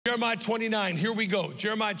Jeremiah 29, here we go.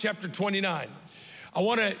 Jeremiah chapter 29. I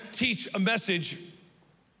want to teach a message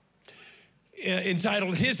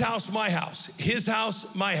entitled, His House, My House. His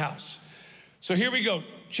House, My House. So here we go.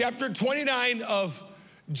 Chapter 29 of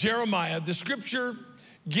Jeremiah. The scripture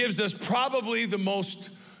gives us probably the most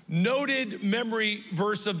noted memory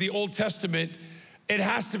verse of the Old Testament. It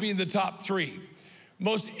has to be in the top three.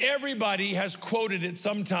 Most everybody has quoted it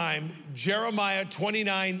sometime, Jeremiah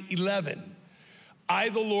 29:11. I,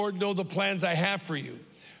 the Lord, know the plans I have for you.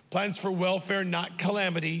 Plans for welfare, not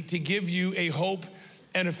calamity, to give you a hope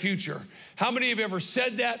and a future. How many have ever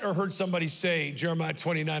said that or heard somebody say Jeremiah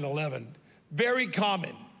 29:11? Very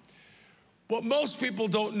common. What most people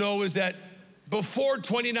don't know is that before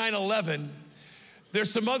 29:11,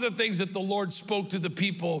 there's some other things that the Lord spoke to the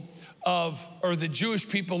people of, or the Jewish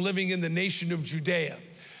people living in the nation of Judea.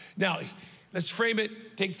 Now, let's frame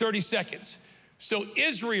it, take 30 seconds. So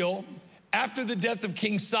Israel, after the death of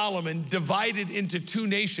King Solomon, divided into two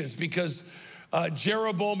nations because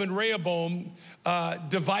Jeroboam and Rehoboam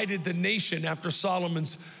divided the nation after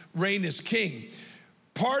Solomon's reign as king.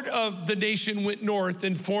 Part of the nation went north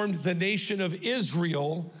and formed the nation of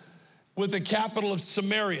Israel with the capital of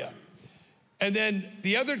Samaria. And then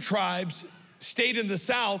the other tribes stayed in the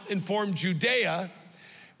south and formed Judea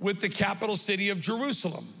with the capital city of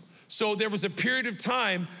Jerusalem. So there was a period of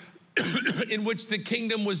time in which the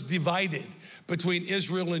kingdom was divided between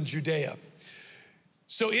Israel and Judea.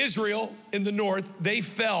 So Israel in the north, they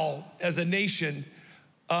fell as a nation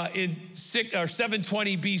in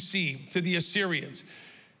 720 BC to the Assyrians.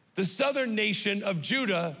 The southern nation of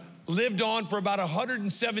Judah lived on for about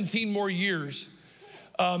 117 more years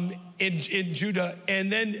in Judah, and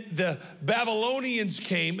then the Babylonians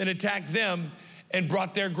came and attacked them and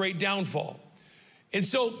brought their great downfall. And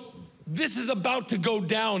so this is about to go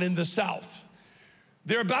down in the south.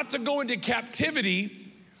 They're about to go into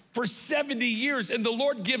captivity for 70 years, and the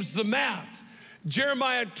Lord gives the math.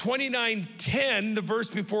 Jeremiah 29:10, the verse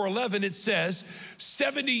before 11, it says,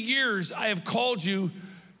 70 years I have called you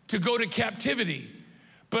to go to captivity,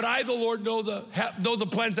 but I, the Lord, know the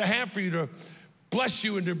plans I have for you, to bless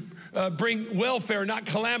you and to bring welfare, not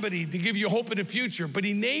calamity, to give you hope in the future. But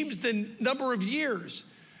he names the number of years,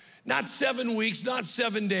 not 7 weeks, not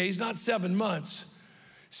 7 days, not 7 months.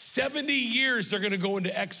 70 years they're gonna go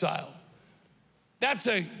into exile. That's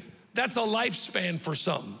a lifespan for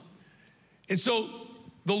some. And so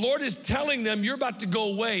the Lord is telling them, you're about to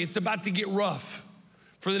go away. It's about to get rough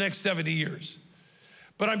for the next 70 years.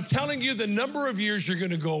 But I'm telling you the number of years you're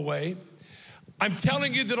gonna go away. I'm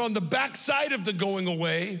telling you that on the backside of the going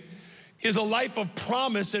away is a life of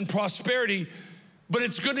promise and prosperity, but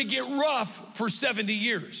it's gonna get rough for 70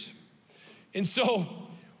 years. And so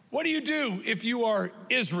what do you do if you are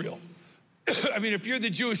Israel? I mean, if you're the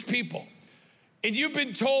Jewish people, and you've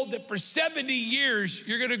been told that for 70 years,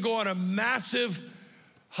 you're gonna go on a massive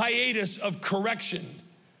hiatus of correction.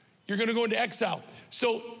 You're gonna go into exile.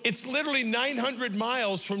 So it's literally 900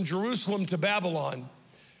 miles from Jerusalem to Babylon.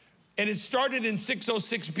 And it started in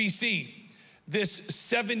 606 BC, this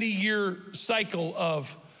 70-year cycle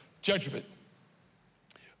of judgment.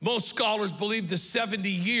 Most scholars believe the 70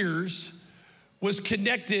 years was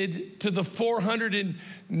connected to the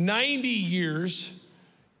 490 years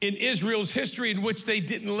in Israel's history in which they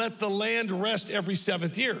didn't let the land rest every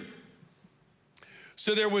 7th year.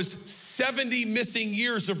 So there was 70 missing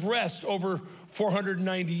years of rest over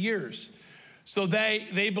 490 years. So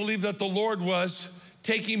they believe that the Lord was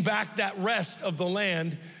taking back that rest of the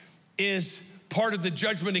land is part of the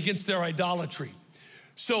judgment against their idolatry.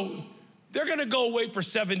 So they're gonna go away for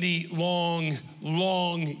 70 long,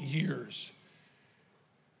 long years.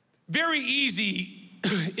 Very easy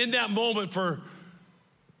in that moment for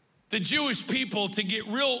the Jewish people to get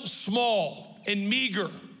real small and meager,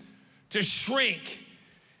 to shrink.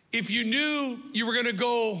 If you knew you were gonna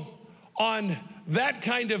go on that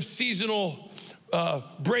kind of seasonal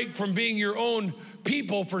break from being your own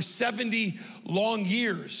people for 70 long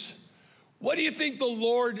years, what do you think the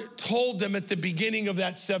Lord told them at the beginning of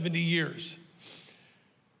that 70 years?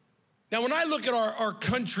 Now, when I look at our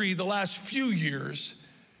country the last few years,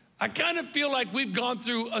 I kind of feel like we've gone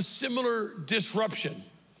through a similar disruption.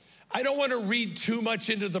 I don't want to read too much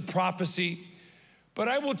into the prophecy, but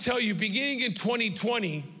I will tell you, beginning in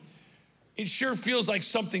 2020, it sure feels like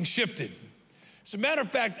something shifted. As a matter of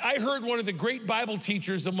fact, I heard one of the great Bible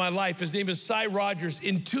teachers of my life, his name is Cy Rogers,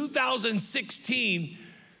 in 2016,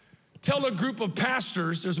 tell a group of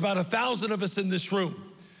pastors, there's about 1,000 of us in this room,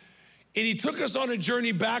 and he took us on a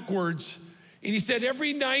journey backwards, and he said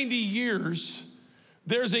every 90 years,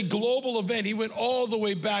 there's a global event. He went all the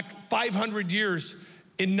way back 500 years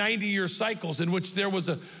in 90-year cycles in which there was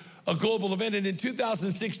a global event. And in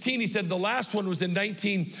 2016, he said the last one was in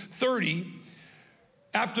 1930.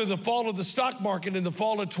 After the fall of the stock market in the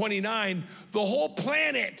fall of 29, the whole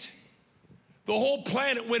planet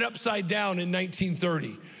went upside down in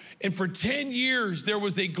 1930. And for 10 years, there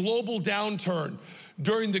was a global downturn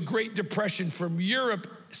during the Great Depression from Europe,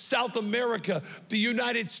 South America, the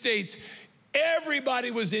United States.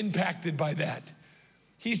 Everybody was impacted by that.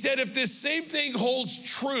 He said, if this same thing holds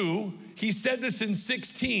true, he said this in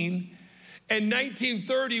 16, and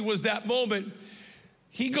 1930 was that moment,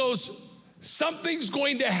 he goes, something's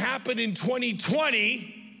going to happen in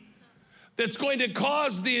 2020 that's going to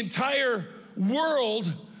cause the entire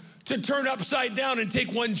world to turn upside down and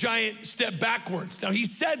take one giant step backwards. Now, he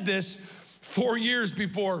said this 4 years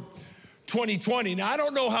before 2020. Now, I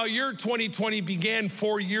don't know how your 2020 began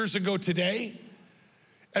 4 years ago today,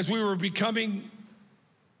 as we were becoming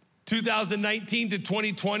 2019 to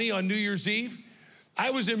 2020 on New Year's Eve.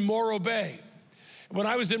 I was in Morro Bay. When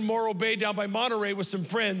I was in Morro Bay down by Monterey with some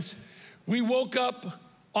friends, we woke up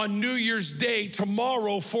on New Year's Day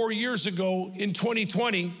tomorrow 4 years ago in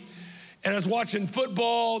 2020, and I was watching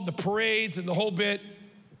football, the parades, and the whole bit.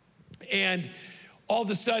 And all of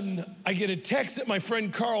a sudden, I get a text that my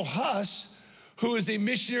friend Carl Huss, who is a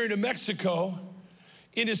missionary to Mexico,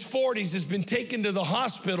 in his 40s, has been taken to the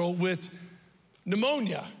hospital with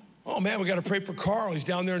pneumonia. Oh man, we got to pray for Carl. He's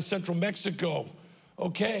down there in central Mexico.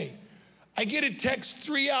 Okay. I get a text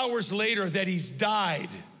 3 hours later that he's died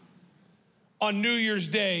on New Year's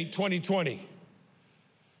Day, 2020.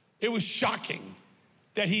 It was shocking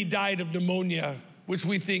that he died of pneumonia, which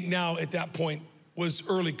we think now at that point was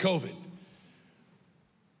early COVID.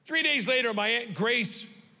 3 days later, my Aunt Grace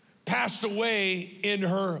passed away in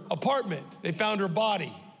her apartment. They found her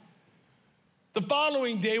body. The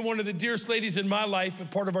following day, one of the dearest ladies in my life, a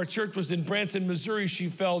part of our church, was in Branson, Missouri. She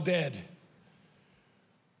fell dead.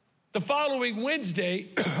 The following Wednesday,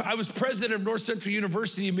 I was president of North Central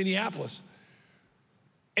University in Minneapolis.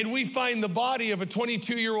 And we find the body of a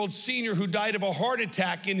 22-year-old senior who died of a heart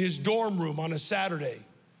attack in his dorm room on a Saturday.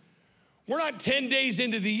 We're not 10 days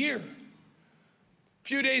into the year. A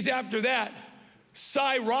few days after that,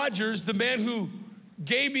 Cy Rogers, the man who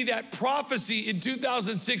gave me that prophecy in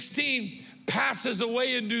 2016, passes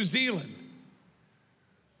away in New Zealand.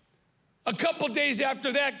 A couple days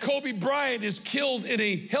after that, Kobe Bryant is killed in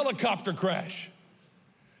a helicopter crash.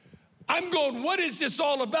 I'm going, what is this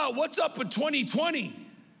all about? What's up with 2020?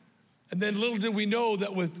 And then little did we know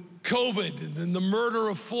that with COVID and then the murder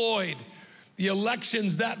of Floyd, the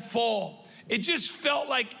elections that fall, it just felt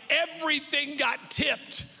like everything got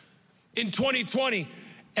tipped in 2020.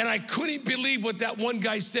 And I couldn't believe what that one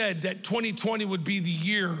guy said, that 2020 would be the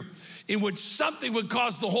year in which something would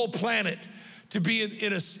cause the whole planet to be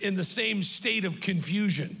in the same state of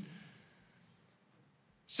confusion.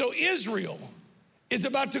 So Israel is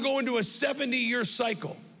about to go into a 70-year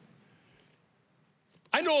cycle.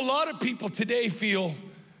 I know a lot of people today feel,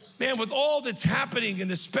 man, with all that's happening,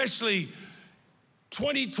 and especially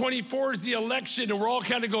 2024 is the election, and we're all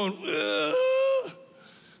kind of going, ugh.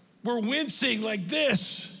 We're wincing like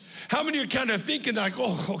this. How many are kind of thinking like,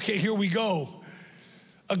 oh, okay, here we go.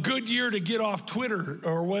 A good year to get off Twitter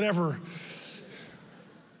or whatever,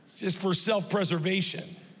 just for self-preservation.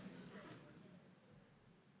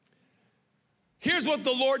 Here's what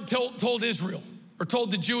the Lord told Israel, or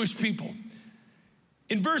told the Jewish people.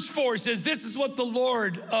 In verse 4, it says, this is what the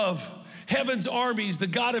Lord of heaven's armies, the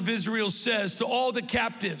God of Israel, says to all the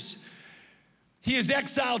captives. He is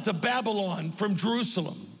exiled to Babylon from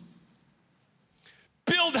Jerusalem.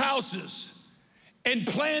 Build houses and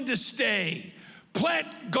plan to stay.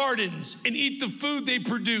 Plant gardens and eat the food they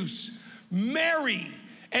produce. Marry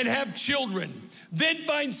and have children. Then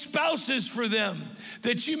find spouses for them,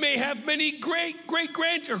 that you may have many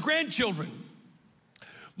grandchildren.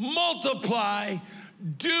 Multiply.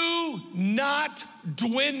 Do not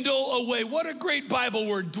dwindle away. What a great Bible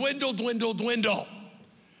word, dwindle, dwindle, dwindle.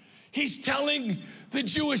 He's telling the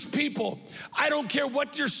Jewish people, I don't care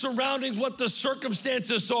what your surroundings, what the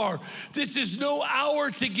circumstances are. This is no hour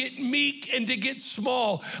to get meek and to get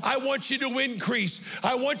small. I want you to increase.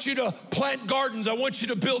 I want you to plant gardens. I want you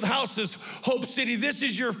to build houses. Hope City, this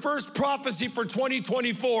is your first prophecy for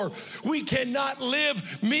 2024. We cannot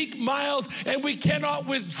live meek, mild, and we cannot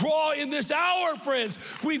withdraw in this hour,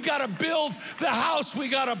 friends. We've got to build the house. We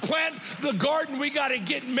got to plant the garden. We got to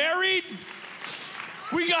get married.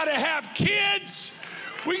 We got to have kids.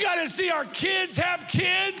 We got to see our kids have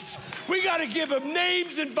kids. We got to give them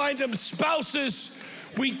names and find them spouses.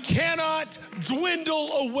 We cannot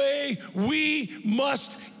dwindle away. We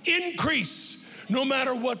must increase. No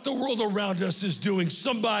matter what the world around us is doing,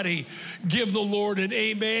 somebody give the Lord an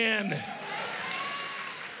amen.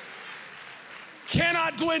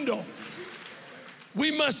 Cannot dwindle.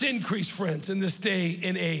 We must increase, friends, in this day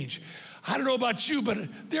and age. I don't know about you, but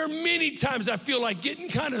there are many times I feel like getting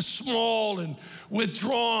kind of small and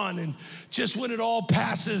withdrawn, and just when it all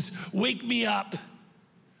passes, wake me up.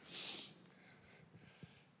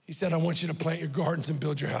 He said, I want you to plant your gardens and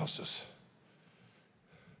build your houses.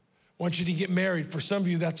 I want you to get married. For some of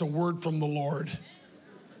you, that's a word from the Lord.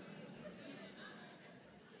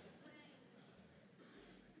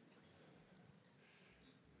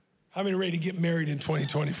 How many are ready to get married in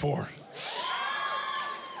 2024?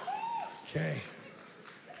 Okay.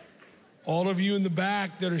 All of you in the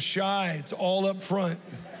back that are shy, it's all up front.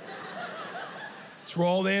 It's where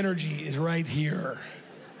all the energy is, right here.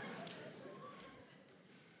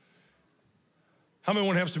 How many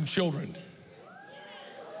want to have some children?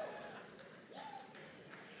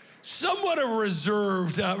 Somewhat of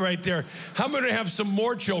reserved right there. How many want to have some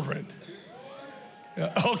more children?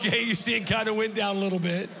 Okay, you see it kind of went down a little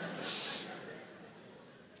bit.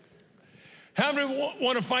 How many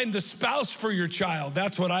want to find the spouse for your child?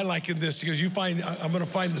 That's what I like in this, because I'm going to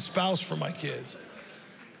find the spouse for my kids.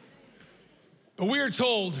 But we are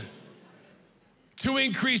told to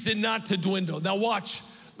increase and not to dwindle. Now watch,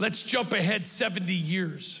 let's jump ahead 70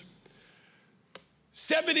 years.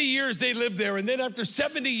 70 years they lived there, and then after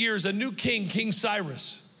 70 years, a new king, King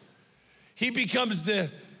Cyrus, he becomes the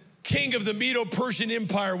king of the Medo-Persian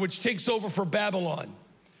Empire, which takes over for Babylon.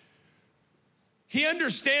 He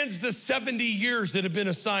understands the 70 years that have been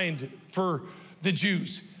assigned for the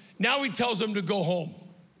Jews. Now he tells them to go home.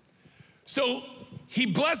 So he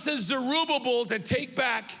blesses Zerubbabel to take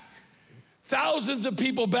back thousands of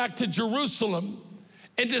people back to Jerusalem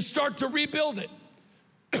and to start to rebuild it.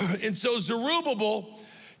 And so Zerubbabel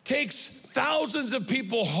takes thousands of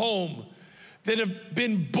people home that have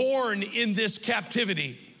been born in this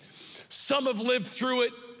captivity. Some have lived through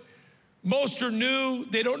it. Most are new.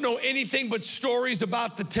 They don't know anything but stories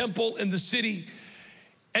about the temple and the city.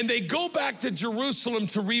 And they go back to Jerusalem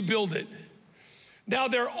to rebuild it. Now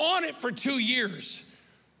they're on it for 2 years.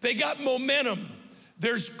 They got momentum.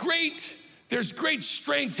 There's great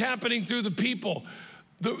strength happening through the people.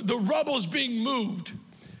 The rubble's being moved.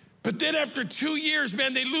 But then after 2 years,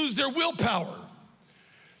 man, they lose their willpower.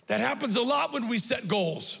 That happens a lot when we set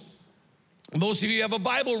goals. Most of you have a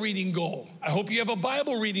Bible reading goal. I hope you have a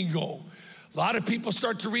Bible reading goal. A lot of people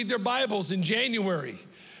start to read their Bibles in January,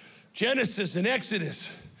 Genesis and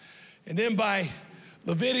Exodus. And then by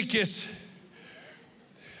Leviticus,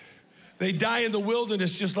 they die in the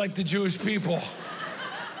wilderness just like the Jewish people.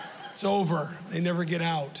 It's over. They never get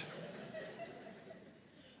out.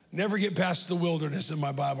 Never get past the wilderness in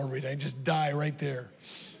my Bible reading. I just die right there.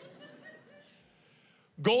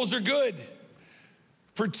 Goals are good.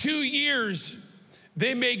 For 2 years,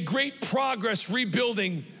 they made great progress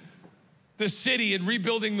rebuilding the city and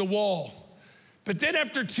rebuilding the wall. But then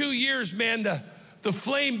after 2 years, man, the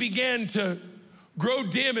flame began to grow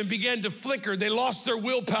dim and began to flicker. They lost their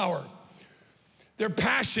willpower. Their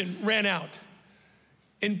passion ran out.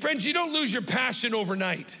 And friends, you don't lose your passion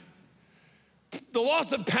overnight. The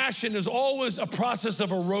loss of passion is always a process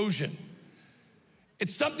of erosion.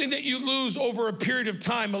 It's something that you lose over a period of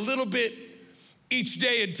time, a little bit each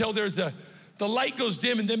day, until the light goes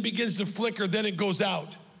dim and then begins to flicker, then it goes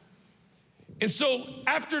out. And so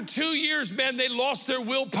after 2 years, man, they lost their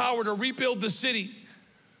willpower to rebuild the city.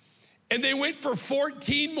 And they went for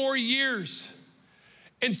 14 more years.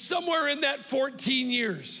 And somewhere in that 14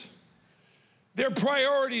 years, their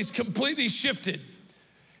priorities completely shifted.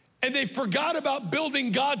 And they forgot about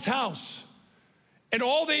building God's house. And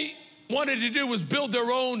all they wanted to do was build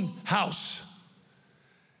their own house.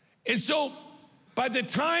 And so by the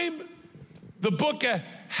time the book of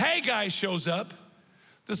Haggai shows up,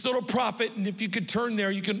 this little prophet, and if you could turn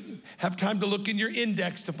there, you can have time to look in your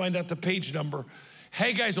index to find out the page number.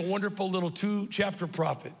 Haggai is a wonderful little 2-chapter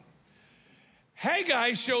prophet.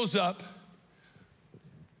 Haggai shows up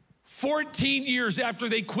 14 years after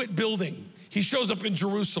they quit building. He shows up in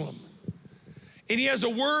Jerusalem, and he has a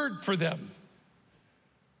word for them.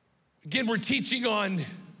 Again, we're teaching on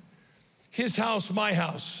his house, my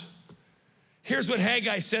house. Here's what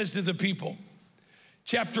Haggai says to the people.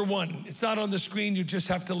 Chapter 1, it's not on the screen, you just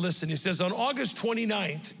have to listen. He says, on August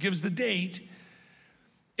 29th, gives the date,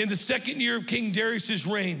 in the 2nd year of King Darius's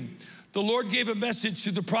reign, the Lord gave a message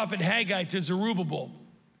to the prophet Haggai to Zerubbabel.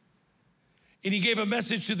 And he gave a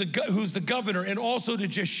message to who's the governor, and also to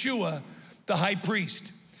Jeshua, the high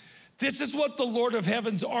priest. This is what the Lord of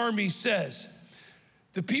heaven's army says.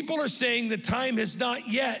 The people are saying the time has not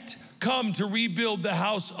yet come to rebuild the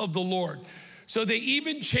house of the Lord. So they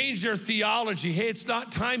even changed their theology. Hey, it's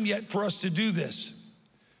not time yet for us to do this.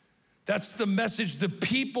 That's the message the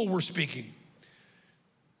people were speaking.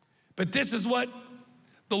 But this is what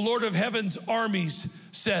the Lord of Heaven's armies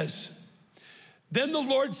says. Then the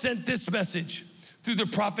Lord sent this message through the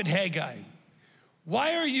prophet Haggai.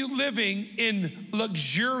 Why are you living in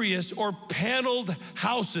luxurious or paneled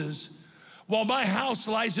houses while my house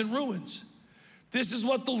lies in ruins? This is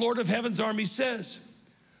what the Lord of Heaven's army says.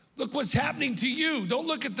 Look what's happening to you. Don't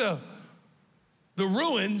look at the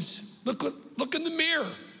ruins. Look in the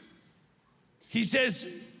mirror. He says,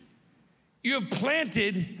 you have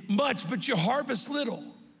planted much, but you harvest little.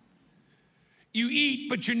 You eat,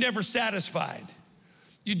 but you're never satisfied.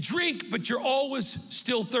 You drink, but you're always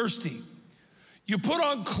still thirsty. You put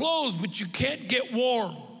on clothes, but you can't get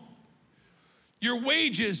warm. Your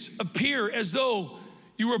wages appear as though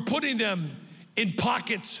you were putting them in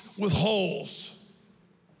pockets with holes.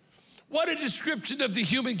 What a description of the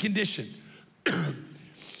human condition.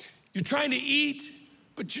 You're trying to eat,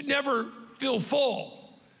 but you never feel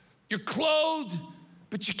full. You're clothed,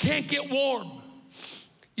 but you can't get warm.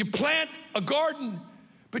 You plant a garden,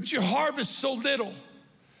 but you harvest so little.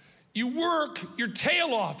 You work your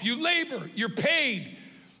tail off, you labor, you're paid,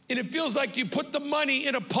 and it feels like you put the money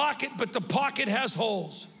in a pocket, but the pocket has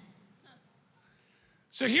holes.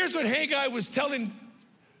 So here's what Haggai was telling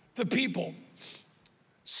the people.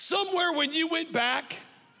 Somewhere when you went back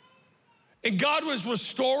and God was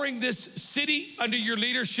restoring this city under your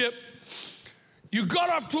leadership, you got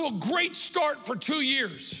off to a great start for 2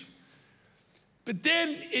 years. But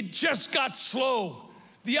then it just got slow.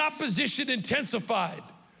 The opposition intensified.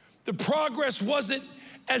 The progress wasn't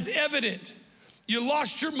as evident. You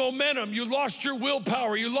lost your momentum, you lost your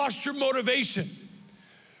willpower, you lost your motivation.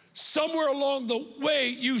 Somewhere along the way,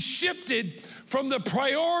 you shifted from the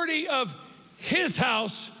priority of his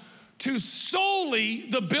house to solely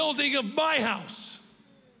the building of my house.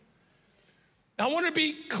 Now, I want to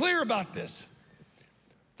be clear about this.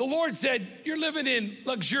 The Lord said, you're living in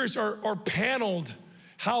luxurious or paneled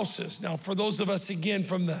houses. Now, for those of us, again,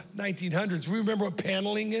 from the 1900s, we remember what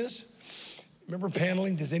paneling is? Remember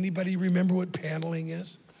paneling? Does anybody remember what paneling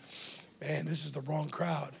is? Man, this is the wrong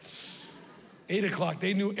crowd. 8 o'clock,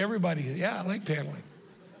 they knew everybody. Yeah, I like paneling.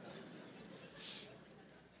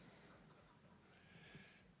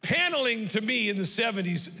 Paneling to me in the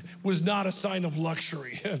 70s was not a sign of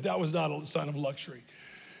luxury. That was not a sign of luxury.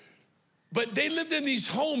 But they lived in these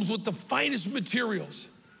homes with the finest materials.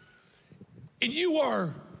 And you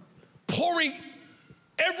are pouring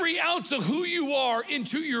every ounce of who you are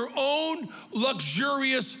into your own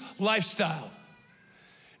luxurious lifestyle.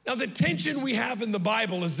 Now, the tension we have in the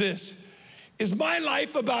Bible is this. Is my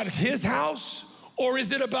life about his house or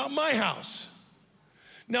is it about my house?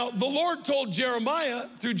 Now, the Lord told Jeremiah,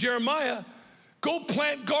 through Jeremiah, go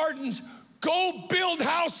plant gardens, go build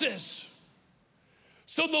houses.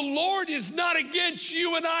 So the Lord is not against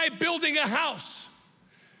you and I building a house.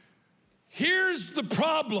 Here's the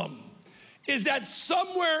problem, is that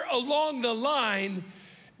somewhere along the line,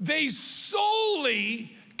 they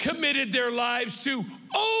solely committed their lives to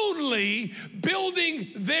only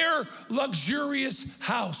building their luxurious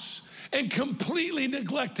house and completely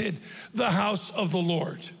neglected the house of the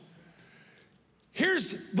Lord.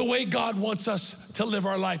 Here's the way God wants us to live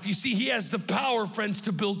our life. You see, he has the power, friends,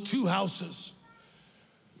 to build 2 houses.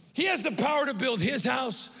 He has the power to build his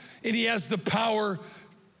house, and he has the power,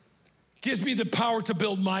 gives me the power to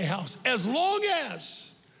build my house. As long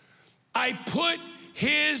as I put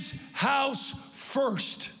his house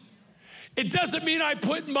first. It doesn't mean I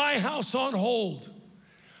put my house on hold.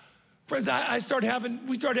 Friends, we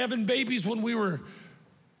started having babies when we were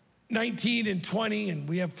 19 and 20, and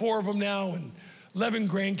we have 4 of them now and 11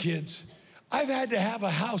 grandkids. I've had to have a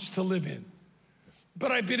house to live in,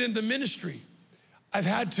 but I've been in the ministry. I've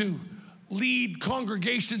had to lead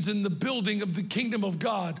congregations in the building of the kingdom of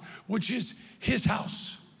God, which is his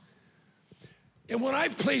house. And when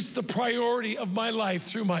I've placed the priority of my life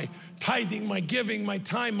through my tithing, my giving, my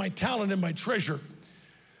time, my talent, and my treasure,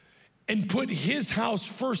 and put his house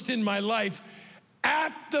first in my life,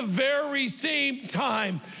 at the very same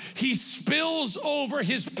time, he spills over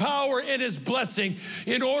his power and his blessing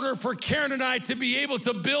in order for Karen and I to be able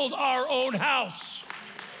to build our own house.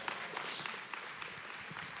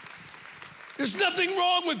 There's nothing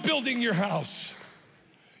wrong with building your house.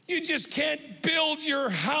 You just can't build your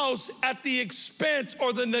house at the expense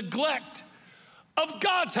or the neglect of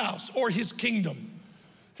God's house or his kingdom.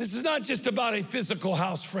 This is not just about a physical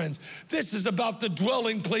house, friends. This is about the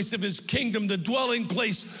dwelling place of his kingdom, the dwelling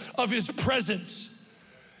place of his presence.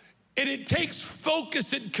 And it takes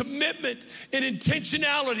focus and commitment and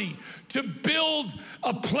intentionality to build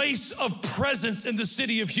a place of presence in the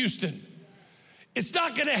city of Houston. It's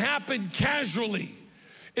not going to happen casually.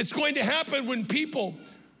 It's going to happen when people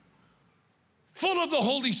full of the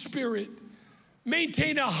Holy Spirit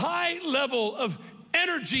maintain a high level of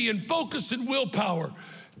energy and focus and willpower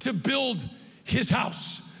to build his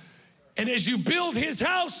house. And as you build his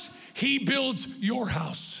house, he builds your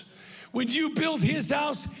house. When you build his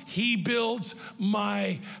house, he builds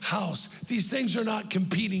my house. These things are not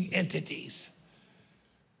competing entities.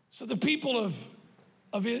 So the people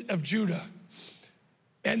of Judah,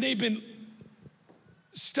 and they've been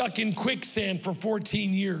stuck in quicksand for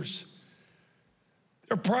 14 years.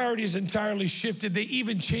 Their priorities entirely shifted. They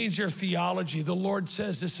even changed their theology. The Lord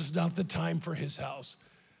says this is not the time for his house.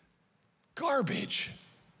 Garbage.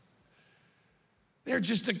 They're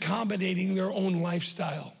just accommodating their own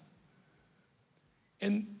lifestyle.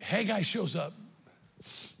 And Haggai shows up.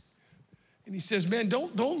 And he says, man,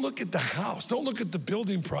 don't look at the house. Don't look at the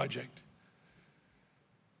building project.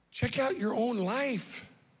 Check out your own life.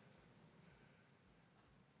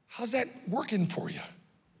 How's that working for you?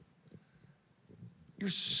 You're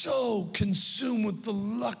so consumed with the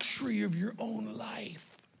luxury of your own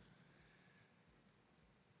life.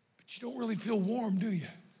 But you don't really feel warm, do you?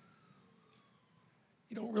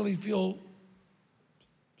 You don't really feel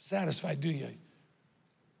satisfied, do you?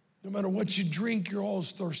 No matter what you drink, you're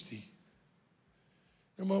always thirsty.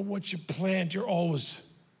 No matter what you plant, you're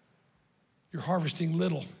harvesting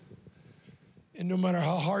little. And no matter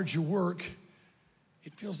how hard you work,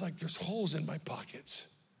 it feels like there's holes in my pockets.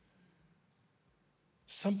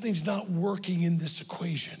 Something's not working in this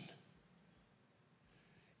equation.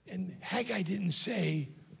 And Haggai didn't say,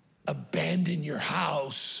 abandon your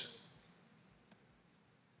house.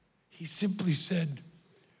 He simply said,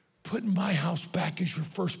 put my house back as your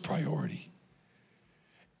first priority.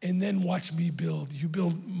 And then watch me build. You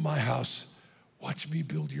build my house, watch me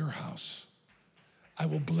build your house. I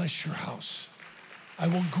will bless your house. I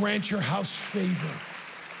will grant your house favor.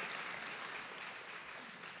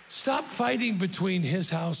 Stop fighting between his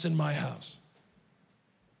house and my house.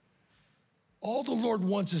 All the Lord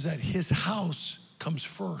wants is that his house comes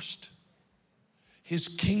first. His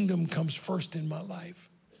kingdom comes first in my life.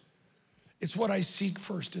 It's what I seek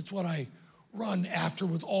first. It's what I run after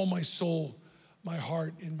with all my soul, my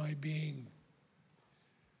heart, and my being.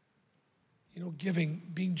 You know, giving,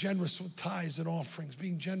 being generous with tithes and offerings,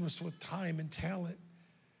 being generous with time and talent,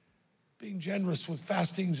 being generous with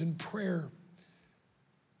fastings and prayer,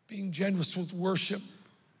 being generous with worship.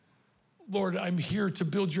 Lord, I'm here to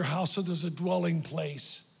build your house so there's a dwelling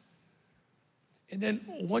place. And then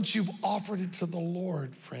once you've offered it to the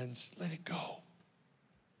Lord, friends, let it go.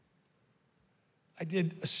 I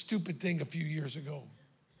did a stupid thing a few years ago.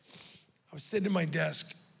 I was sitting at my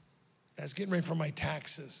desk. I was getting ready for my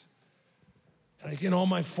taxes. And I get all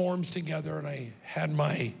my forms together, and I had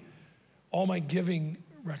all my giving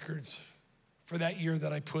records for that year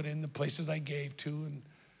that I put in, the places I gave to. And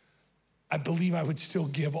I believe I would still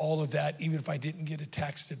give all of that even if I didn't get a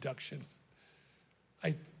tax deduction.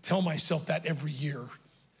 I tell myself that every year.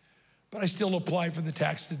 But I still apply for the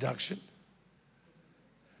tax deduction.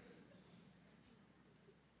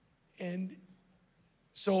 And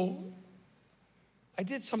so I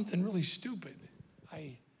did something really stupid.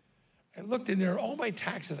 I looked in there, all my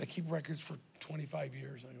taxes, I keep records for 25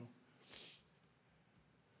 years. I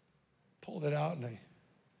pulled it out, and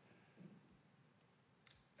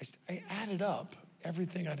I added up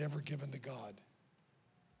everything I'd ever given to God.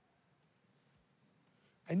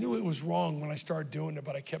 I knew it was wrong when I started doing it,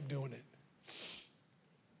 but I kept doing it.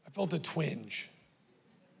 I felt a twinge.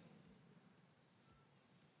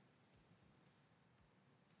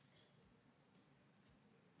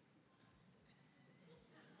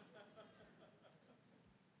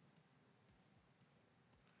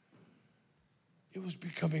 It was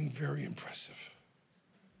becoming very impressive.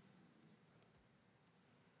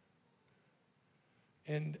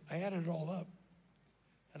 And I added it all up,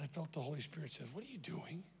 and I felt the Holy Spirit said, what are you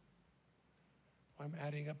doing? I'm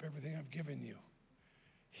adding up everything I've given you.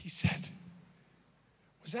 He said,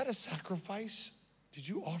 was that a sacrifice? Did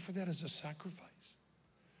you offer that as a sacrifice?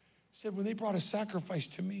 He said, when they brought a sacrifice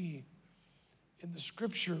to me, in the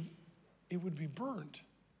scripture, it would be burnt.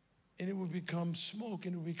 And it would become smoke,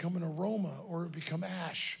 and it would become an aroma, or it would become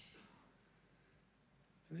ash.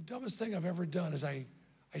 And the dumbest thing I've ever done is I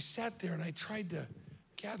sat there and I tried to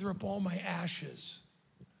gather up all my ashes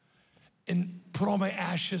and put all my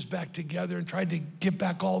ashes back together and tried to get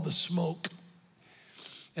back all the smoke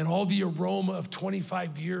and all the aroma of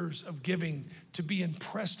 25 years of giving to be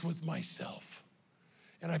impressed with myself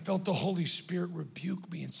And I felt the Holy Spirit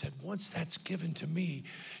rebuke me and said, once that's given to me,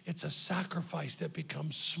 it's a sacrifice that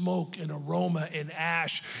becomes smoke and aroma and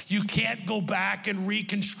ash. You can't go back and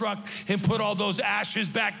reconstruct and put all those ashes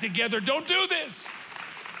back together. Don't do this.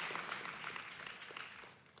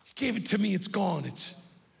 You gave it to me, it's gone. It's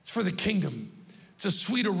for the kingdom. It's a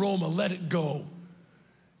sweet aroma, let it go.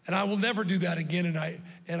 And I will never do that again,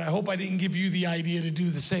 and I hope I didn't give you the idea to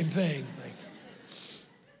do the same thing.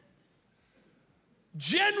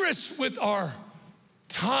 Generous with our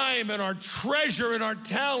time and our treasure and our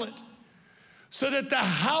talent, so that the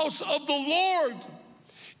house of the Lord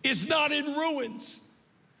is not in ruins.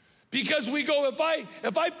 Because we go,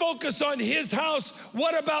 if I focus on his house,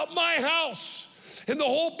 what about my house? And the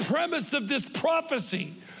whole premise of this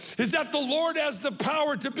prophecy is that the Lord has the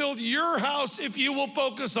power to build your house if you will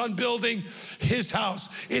focus on building his house.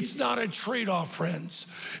 It's not a trade-off,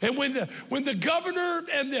 friends. And when the governor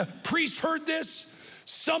and the priest heard this,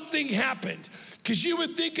 something happened. Because you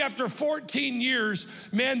would think after 14 years,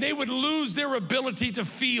 man, they would lose their ability to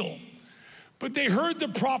feel. But they heard the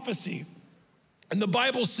prophecy. And the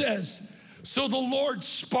Bible says, so the Lord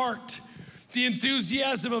sparked the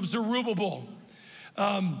enthusiasm of Zerubbabel,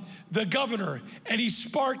 the governor, and he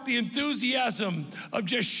sparked the enthusiasm of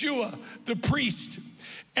Jeshua, the priest,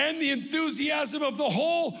 and the enthusiasm of the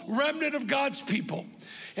whole remnant of God's people.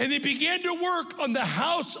 And they began to work on the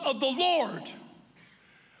house of the Lord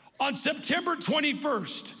on September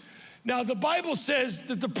 21st. Now, the Bible says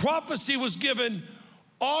that the prophecy was given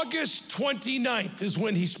August 29th is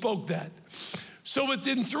when he spoke that. So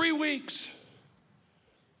within 3 weeks,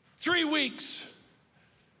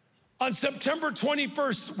 on September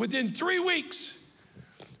 21st, within 3 weeks,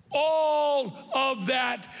 all of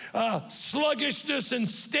that sluggishness and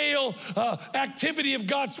stale activity of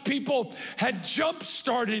God's people had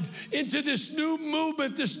jump-started into this new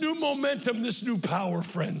movement, this new momentum, this new power,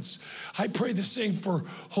 friends. I pray the same for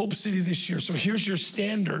Hope City this year. So here's your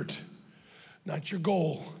standard, not your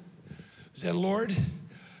goal. Say, Lord,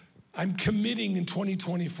 I'm committing in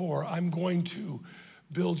 2024, I'm going to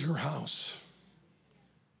build your house.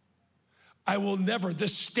 I will never, the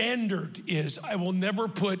standard is, I will never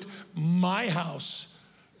put my house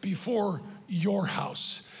before your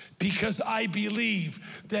house, because I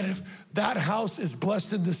believe that if that house is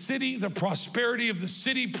blessed in the city, the prosperity of the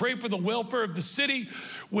city, pray for the welfare of the city,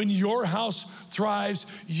 when your house thrives,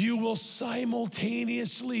 you will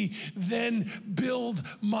simultaneously then build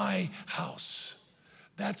my house.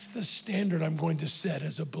 That's the standard I'm going to set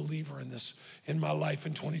as a believer in my life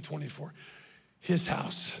in 2024. His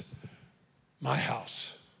house. My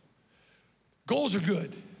house. Goals are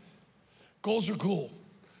good. Goals are cool.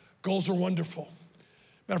 Goals are wonderful.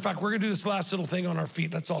 Matter of fact, we're gonna do this last little thing on our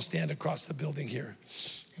feet. Let's all stand across the building here.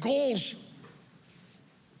 Goals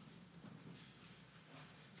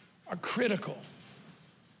are critical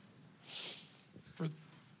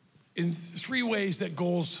in 3 ways that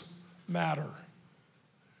goals matter.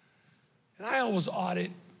 And I always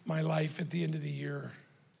audit my life at the end of the year.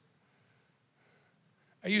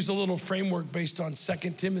 I use a little framework based on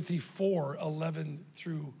 2 Timothy 4:11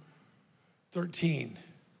 through 13.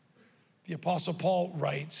 The Apostle Paul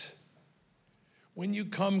writes, when you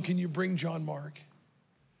come, can you bring John Mark?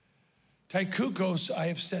 Tychicus I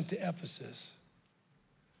have sent to Ephesus.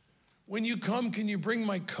 When you come, can you bring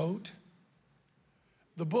my coat,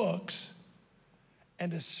 the books,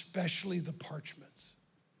 and especially the parchments?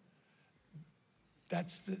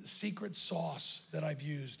 That's the secret sauce that I've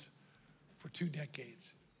used for 2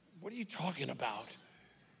 decades. What are you talking about?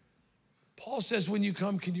 Paul says, when you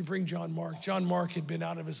come, can you bring John Mark? John Mark had been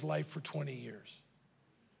out of his life for 20 years.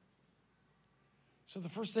 So the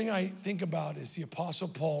first thing I think about is the Apostle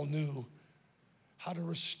Paul knew how to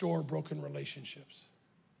restore broken relationships.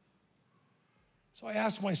 So I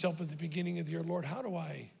asked myself at the beginning of the year, Lord, how do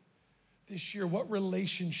I, this year, what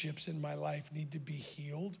relationships in my life need to be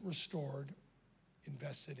healed, restored,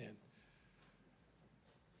 invested in?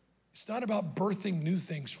 It's not about birthing new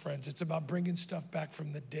things, friends. It's about bringing stuff back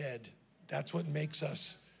from the dead. That's what makes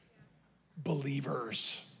us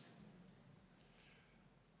believers.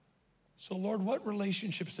 So, Lord, what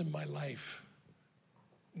relationships in my life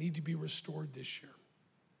need to be restored this year?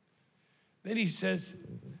 Then he says,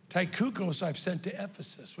 Tychicus I've sent to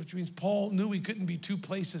Ephesus, which means Paul knew he couldn't be 2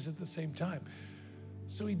 places at the same time.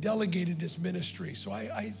 So he delegated his ministry. So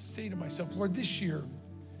I say to myself, Lord, this year,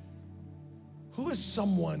 who is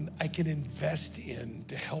someone I can invest in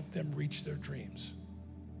to help them reach their dreams?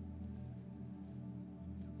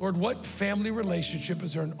 Lord, what family relationship?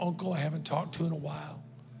 Is there an uncle I haven't talked to in a while?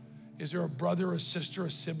 Is there a brother, a sister, a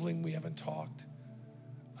sibling we haven't talked?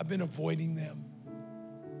 I've been avoiding them.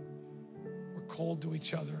 We're cold to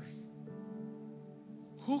each other.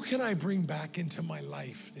 Who can I bring back into my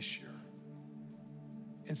life this year?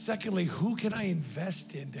 And secondly, who can I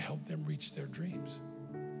invest in to help them reach their dreams?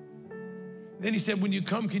 Then he said, when you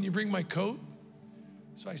come, can you bring my coat?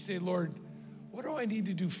 So I say, Lord, what do I need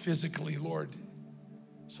to do physically, Lord,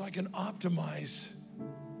 so I can optimize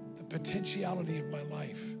the potentiality of my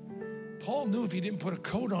life? Paul knew if he didn't put a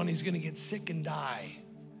coat on, he's gonna get sick and die.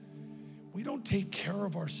 We don't take care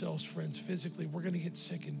of ourselves, friends, physically, we're gonna get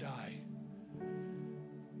sick and die.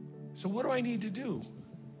 So what do I need to do?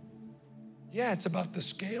 Yeah, it's about the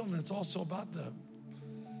scale, and it's also about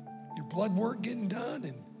your blood work getting done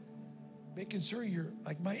and making sure you're,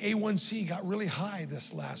 like my A1C got really high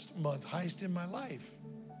this last month, highest in my life.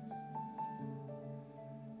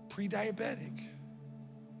 Pre-diabetic.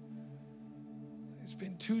 It's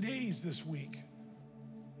been 2 days this week.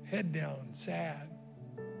 Head down, sad,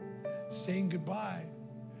 saying goodbye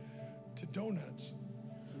to donuts.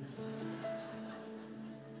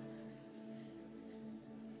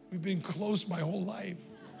 We've been close my whole life.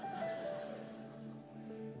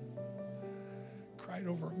 Cried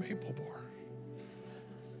over a maple bar.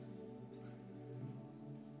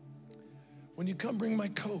 When you come, bring my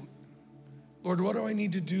coat. Lord, what do I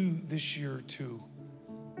need to do this year to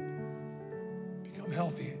become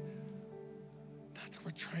healthy? Not that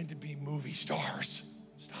we're trying to be movie stars.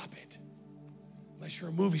 Stop it. Unless you're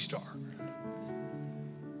a movie star.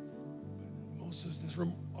 But most of us in this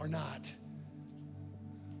room are not.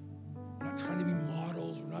 We're not trying to be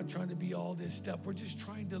models. We're not trying to be all this stuff. We're just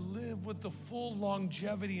trying to live with the full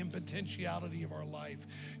longevity and potentiality of our life.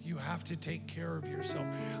 You have to take care of yourself.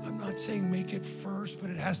 I'm not saying make it first,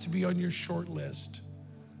 but it has to be on your short list.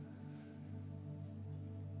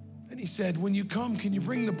 And he said, when you come, can you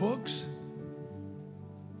bring the books?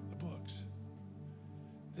 The books.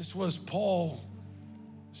 This was Paul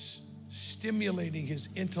stimulating his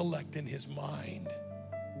intellect and his mind.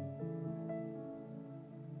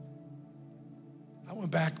 I went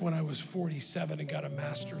back when I was 47 and got a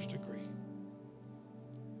master's degree.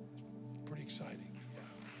 Pretty exciting,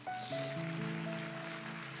 yeah.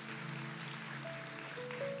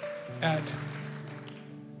 And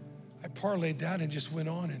I parlayed that and just went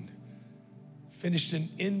on and finished an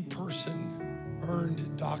in-person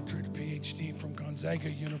earned doctorate, PhD from Gonzaga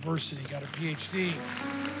University, got a PhD.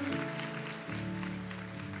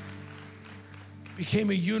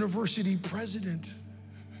 Became a university president.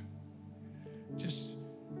 Just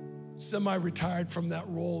semi-retired from that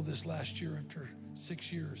role this last year after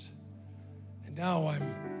 6 years. And now I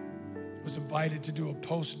was invited to do a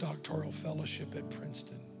postdoctoral fellowship at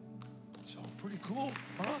Princeton. So pretty cool,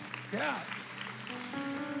 huh? Yeah.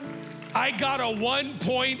 I got a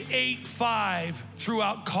 1.85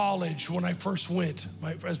 throughout college when I first went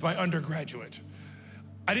as my undergraduate.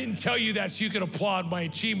 I didn't tell you that so you could applaud my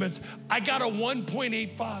achievements. I got a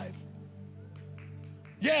 1.85.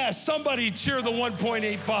 Yeah, somebody cheer the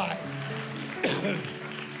 1.85.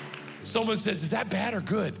 Someone says, is that bad or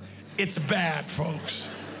good? It's bad, folks.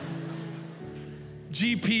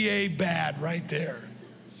 GPA bad right there.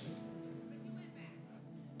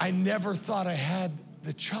 I never thought I had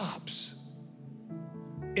the chops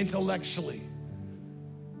intellectually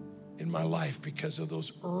in my life because of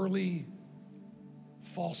those early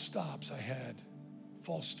false stops I had,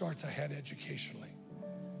 false starts I had educationally.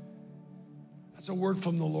 That's a word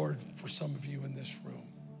from the Lord for some of you in this room.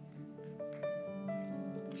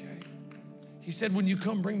 Okay? He said, when you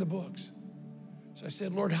come, bring the books. So I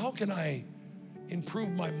said, Lord, how can I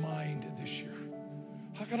improve my mind this year?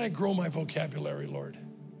 How can I grow my vocabulary, Lord?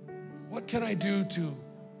 What can I do to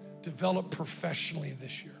develop professionally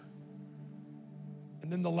this year?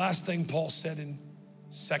 And then the last thing Paul said in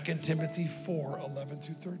 2 Timothy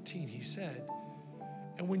 4:11-13, he said,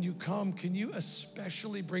 and when you come, can you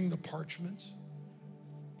especially bring the parchments?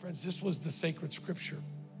 Friends, this was the sacred scripture,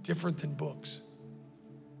 different than books.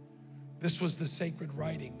 This was the sacred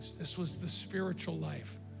writings. This was the spiritual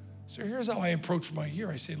life. So here's how I approach my year.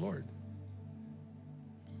 I say, Lord,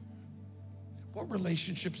 what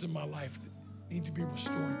relationships in my life need to be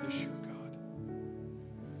restored this year, God?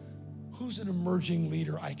 Who's an emerging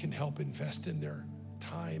leader I can help invest in their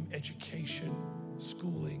time, education,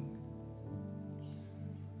 schooling?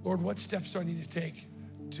 Lord, what steps do I need to take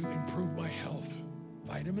to improve my health?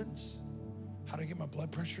 Vitamins? How to get my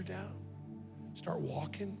blood pressure down? Start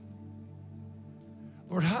walking?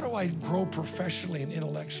 Lord, how do I grow professionally and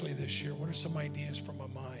intellectually this year? What are some ideas from my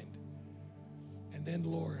mind? And then,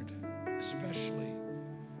 Lord, especially,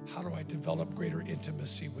 how do I develop greater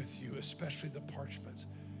intimacy with you, especially the parchments?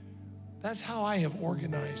 That's how I have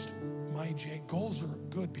organized my goals are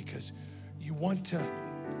good because you want to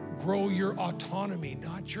grow your autonomy,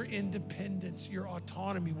 not your independence, your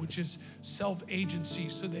autonomy, which is self-agency,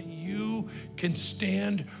 so that you can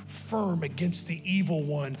stand firm against the evil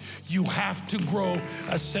one. You have to grow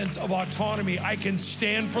a sense of autonomy. I can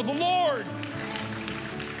stand for the Lord.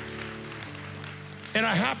 And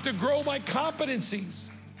I have to grow my competencies.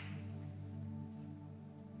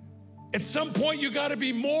 At some point, you got to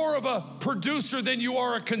be more of a producer than you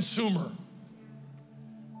are a consumer.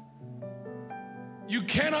 You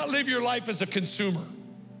cannot live your life as a consumer.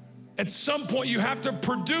 At some point, you have to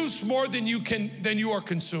produce more than you are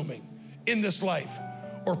consuming in this life,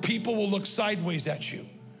 or people will look sideways at you.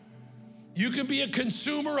 You can be a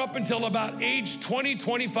consumer up until about age 20,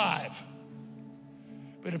 25.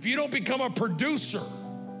 But if you don't become a producer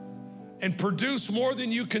and produce more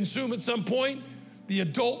than you consume at some point, the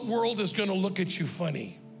adult world is going to look at you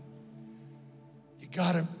funny. You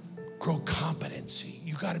got to grow competency.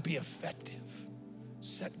 You got to be effective.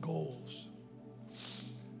 Set goals.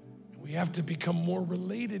 And we have to become more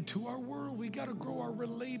related to our world. We got to grow our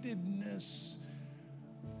relatedness.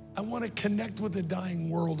 I want to connect with a dying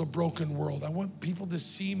world, a broken world. I want people to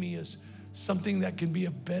see me as something that can be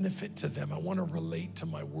of benefit to them. I want to relate to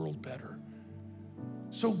my world better.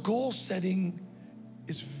 So goal setting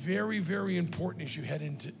is very, very important as you head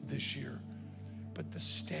into this year. But the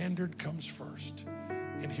standard comes first.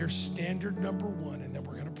 And here's standard number one, and then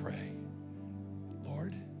we're going to pray.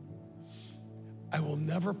 Lord, I will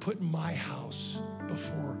never put my house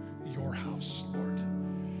before your house, Lord.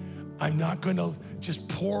 I'm not going to just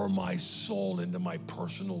pour my soul into my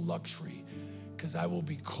personal luxury, because I will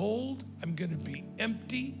be cold, I'm going to be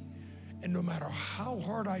empty, and no matter how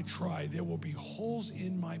hard I try, there will be holes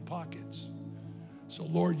in my pockets. So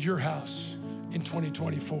Lord, your house in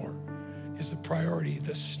 2024 is the priority,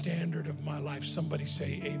 the standard of my life. Somebody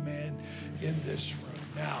say amen in this room.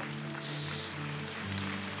 Now,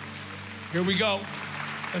 here we go.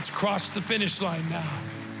 Let's cross the finish line now.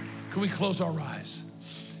 Can we close our eyes?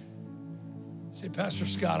 Say, Pastor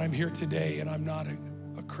Scott, I'm here today and I'm not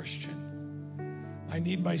a Christian. I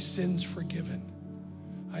need my sins forgiven.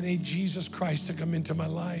 I need Jesus Christ to come into my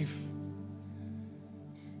life.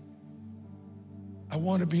 I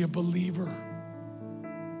want to be a believer.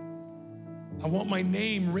 I want my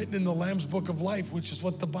name written in the Lamb's Book of Life, which is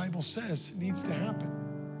what the Bible says needs to happen.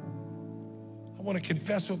 I want to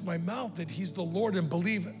confess with my mouth that he's the Lord, and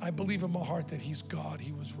I believe in my heart that he's God.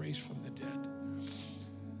 He was raised from the dead.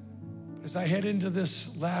 As I head into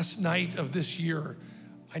this last night of this year,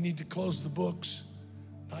 I need to close the books,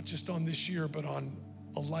 not just on this year, but on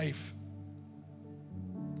a life.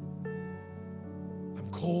 I'm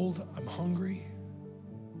cold, I'm hungry,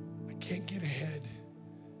 I can't get ahead.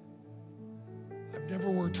 I've never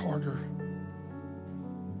worked harder,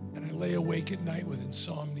 and I lay awake at night with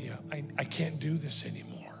insomnia. I can't do this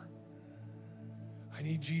anymore. I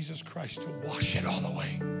need Jesus Christ to wash it all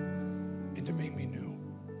away and to make me new.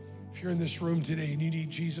 If you're in this room today and you need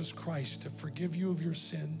Jesus Christ to forgive you of your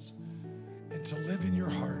sins and to live in your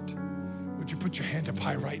heart, would you put your hand up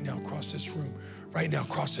high right now across this room? Right now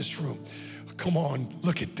across this room. Come on,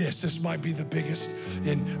 look at this. This might be the biggest.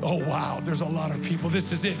 And oh, wow, there's a lot of people.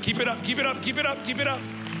 This is it. Keep it up, keep it up, keep it up, keep it up.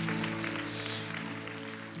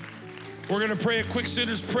 We're going to pray a quick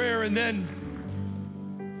sinner's prayer, and then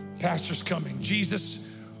Pastor's coming. Jesus,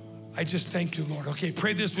 I just thank you, Lord. Okay,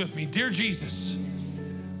 pray this with me. Dear Jesus,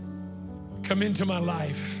 come into my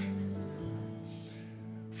life.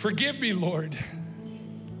 Forgive me, Lord,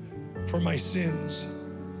 for my sins.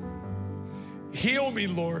 Heal me,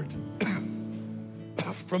 Lord,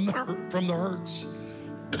 from the hurts.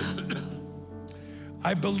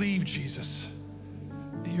 I believe, Jesus,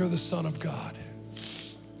 that you're the Son of God.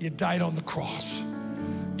 You died on the cross.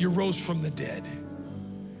 You rose from the dead,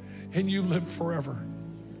 and you live forever.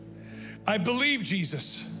 I believe,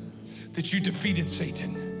 Jesus, that you defeated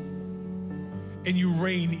Satan and you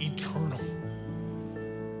reign eternal.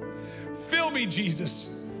 Fill me, Jesus,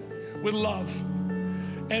 with love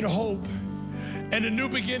and hope and a new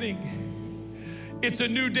beginning. It's a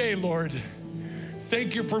new day, Lord.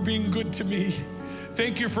 Thank you for being good to me.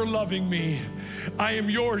 Thank you for loving me. I am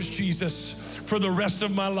yours, Jesus, for the rest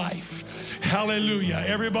of my life. Hallelujah.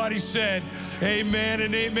 Everybody said amen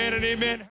and amen and amen.